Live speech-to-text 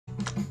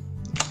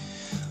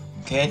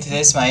Okay,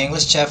 today's my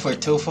English chat for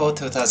TOEFL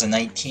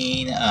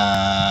 2019,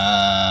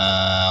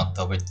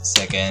 October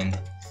 2nd.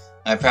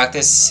 I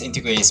practice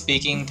integrated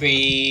speaking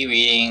 3,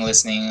 reading,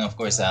 listening. Of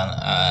course,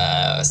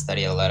 I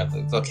study a lot of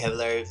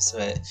vocabulary.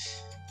 But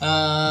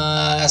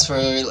as for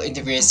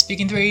integrated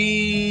speaking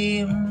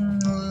 3,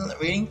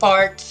 reading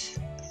part,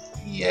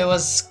 yeah, it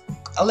was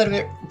a little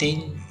bit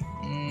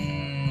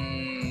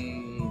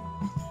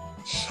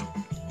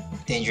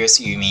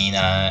dangerous. You mean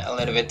a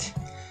little bit?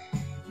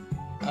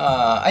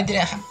 I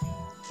didn't have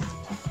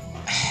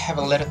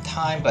a little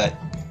time, but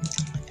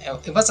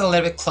it was a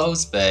little bit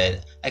close.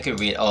 But I could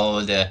read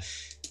all the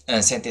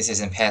sentences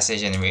and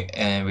passage and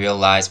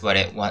realize what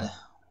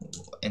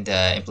and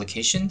the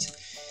implications.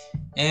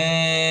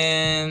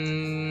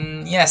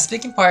 And yeah,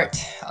 speaking part,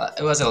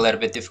 it was a little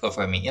bit difficult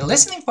for me. In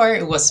listening part,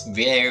 it was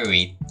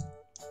very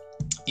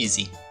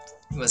easy.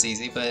 It was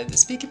easy, but the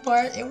speaking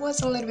part, it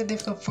was a little bit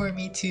difficult for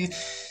me to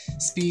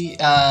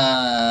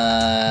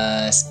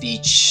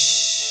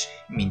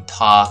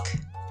talk,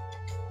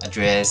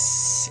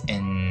 address,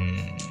 and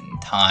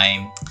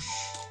time.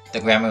 The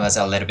grammar was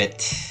a little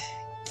bit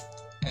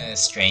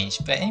strange,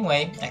 but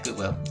anyway,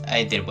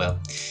 I did well.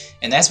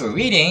 And as for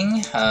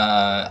reading,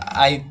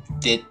 I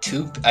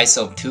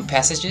saw 2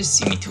 passages,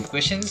 you mean 2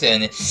 questions,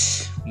 and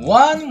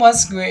one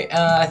was great.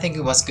 I think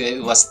it was good.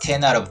 It was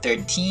 10 out of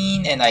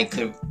 13, and I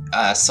could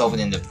solve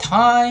it in the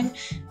time.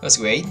 It was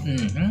great.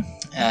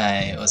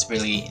 It was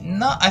really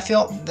not. I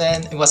felt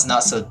then it was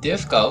not so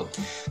difficult,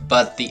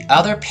 but the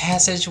other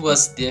passage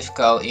was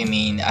difficult. I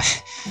mean,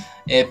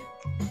 it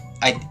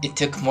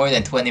took more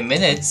than 20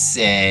 minutes,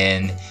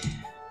 and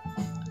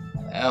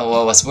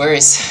what was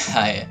worse,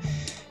 I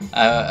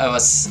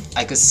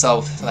could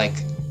solve like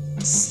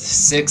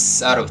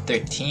 6 out of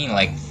 13.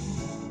 Like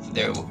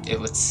it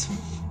was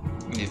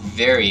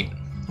very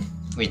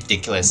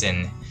ridiculous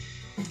and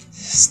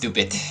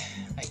stupid.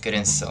 I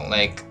couldn't solve,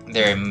 like,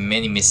 there are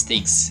many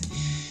mistakes.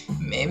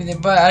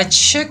 But I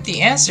checked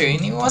the answer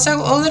and it was a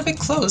little bit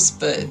close,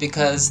 but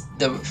because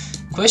the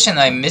question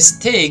I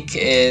mistake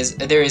is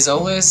there is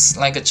always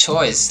like a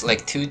choice,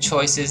 like 2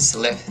 choices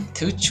left,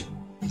 two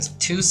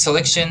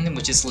selection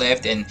which is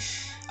left, and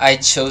I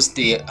chose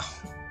the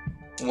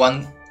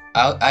one.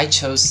 I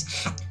chose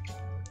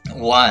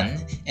one,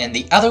 and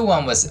the other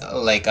one was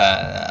like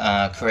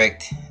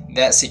correct.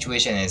 That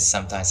situation is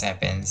sometimes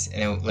happens,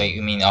 and like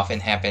often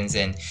happens,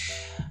 and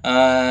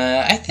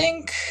I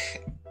think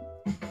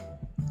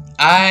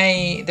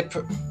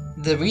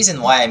the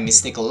reason why I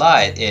mistake a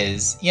lot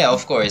is, yeah,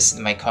 of course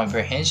my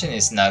comprehension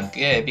is not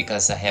good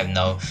because I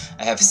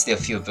have still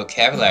few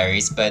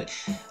vocabularies, but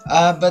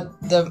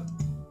the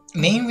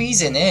main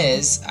reason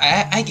is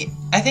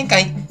I think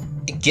I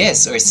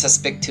guess or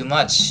suspect too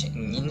much.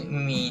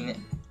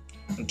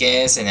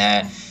 Guess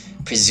and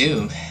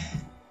presume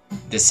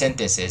the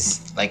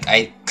sentences, like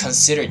I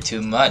consider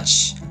too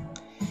much.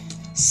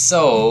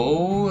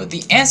 So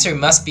the answer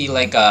must be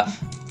like a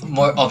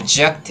more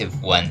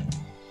objective one.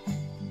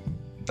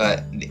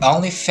 But the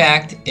only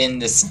fact in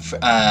this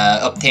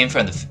obtained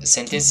from the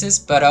sentences,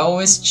 but I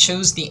always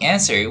choose the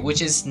answer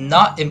which is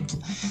not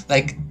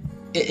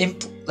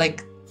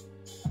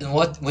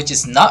which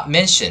is not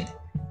mentioned,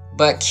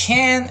 but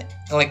can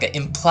like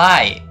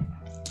imply,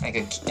 like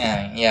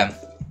yeah.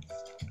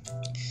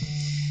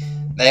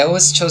 I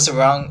always chose the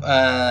wrong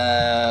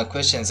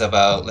questions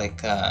about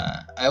like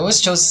I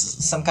always chose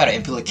some kind of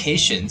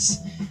implications,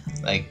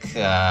 like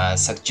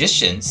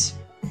suggestions,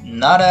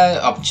 not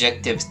a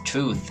objective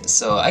truth.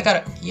 So I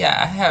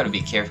have to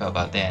be careful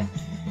about that.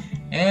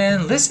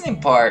 And listening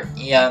part,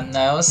 yeah,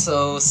 I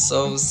also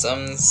saw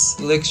some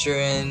lecture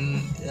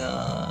and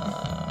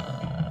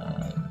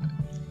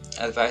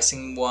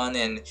advising one,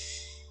 and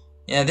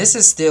yeah, this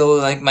is still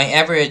like my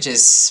average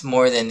is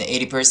more than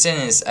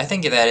 80%. I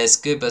think that is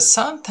good, but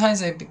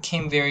sometimes it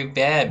became very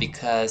bad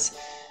because,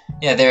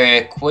 yeah, there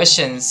are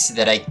questions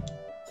that I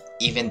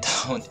even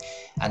don't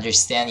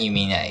understand.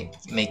 I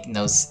make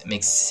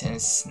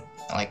sense.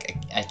 Like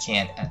I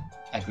can't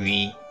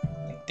agree.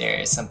 Like,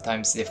 there are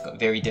sometimes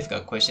very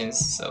difficult questions,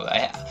 so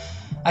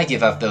I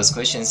give up those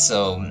questions.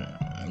 So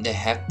they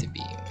have to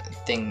be a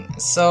thing.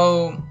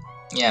 So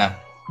yeah.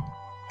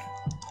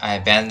 I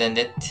abandoned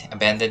it,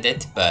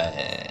 but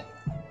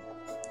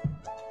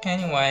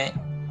anyway,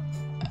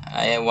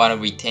 I want to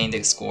retain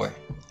the score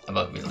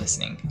about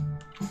listening.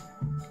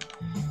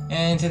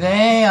 And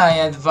today I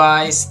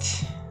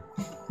advised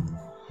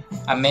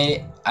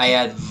my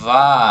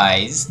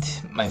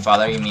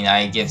father.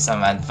 I give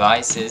some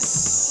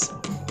advices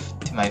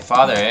to my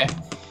father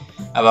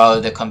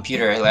about the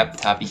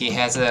laptop. He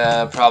has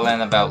a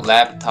problem about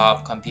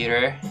laptop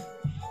computer,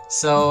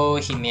 so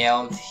he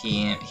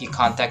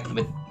contacted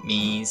with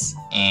me,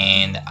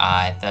 and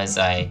I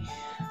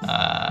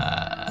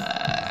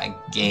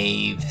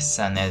gave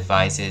some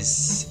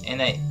advices,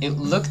 and it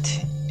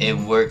worked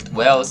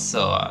well,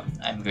 so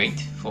I'm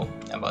grateful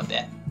about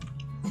that.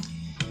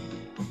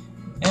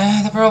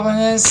 The problem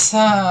is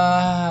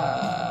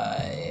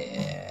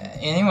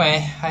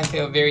anyway, I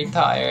feel very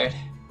tired.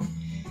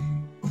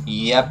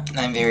 Yep,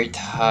 I'm very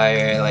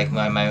tired. Like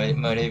my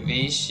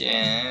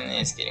motivation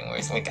is getting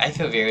worse. Like I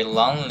feel very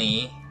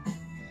lonely,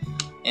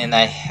 and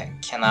I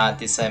cannot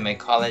decide my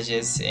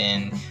colleges.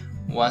 And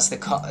once the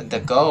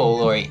goal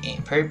or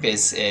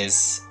purpose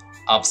is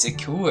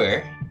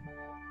obscure,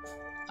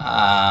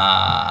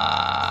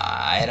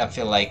 I don't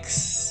feel like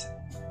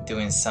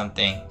doing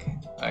something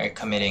or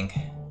committing.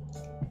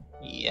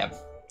 Yep.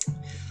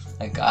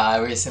 Like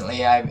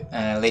lately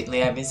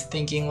I've been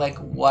thinking like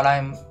what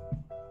I'm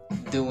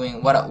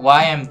doing,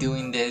 why I'm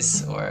doing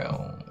this, or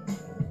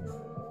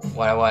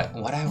what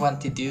I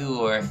want to do,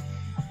 or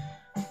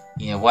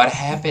what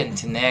happened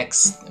to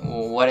next,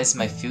 what is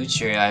my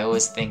future. I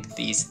always think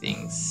these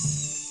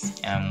things.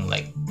 I'm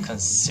like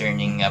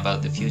concerning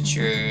about the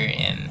future,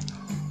 and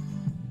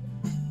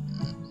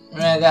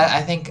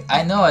that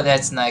I know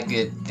that's not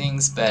good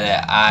things, but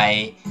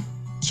I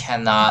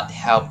cannot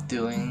help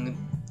doing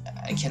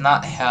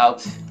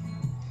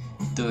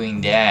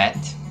that,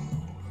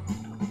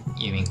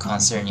 even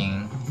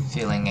concerning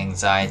feeling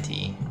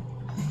anxiety.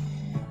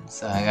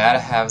 So I gotta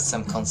have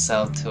some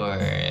consult or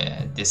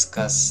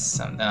discuss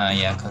some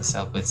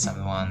consult with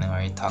someone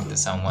or talk to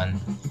someone.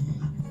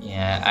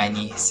 I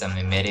need some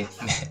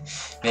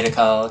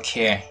medical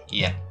care.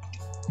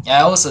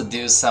 I also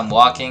do some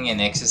walking and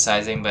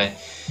exercising, but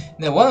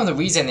one of the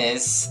reason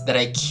is that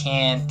I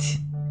can't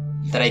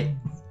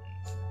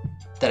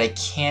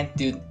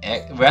do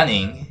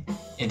running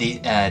in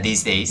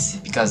these days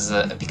because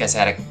I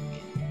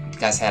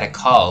had a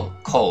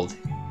cold,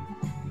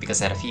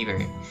 because I had a fever.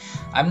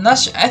 I'm not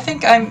sure. I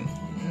think I've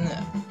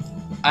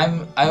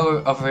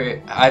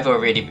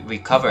already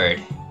recovered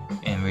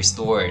and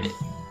restored,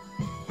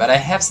 but I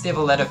have still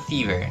a lot of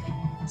fever.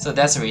 So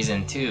that's the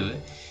reason too.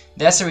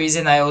 That's the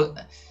reason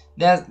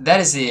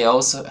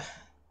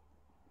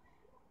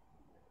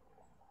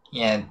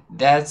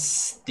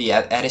that's the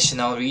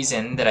additional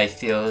reason that I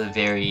feel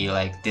very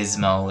like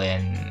dismal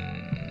and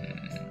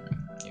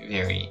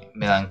very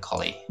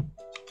melancholy.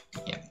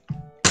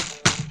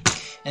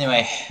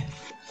 Anyway,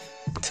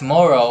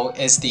 tomorrow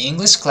is the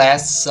English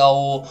class,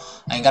 so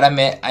I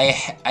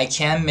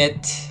can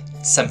meet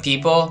some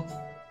people,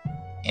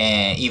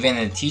 and even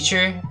a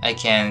teacher. I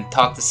can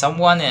talk to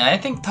someone, and I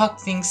think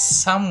talking to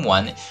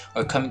someone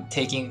or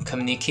taking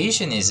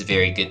communication is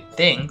very good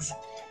things.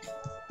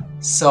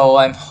 So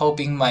I'm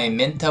hoping my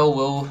mental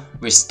will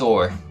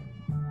restore.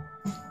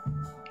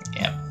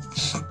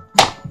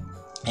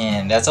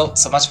 And that's all.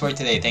 So much for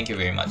today. Thank you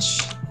very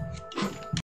much.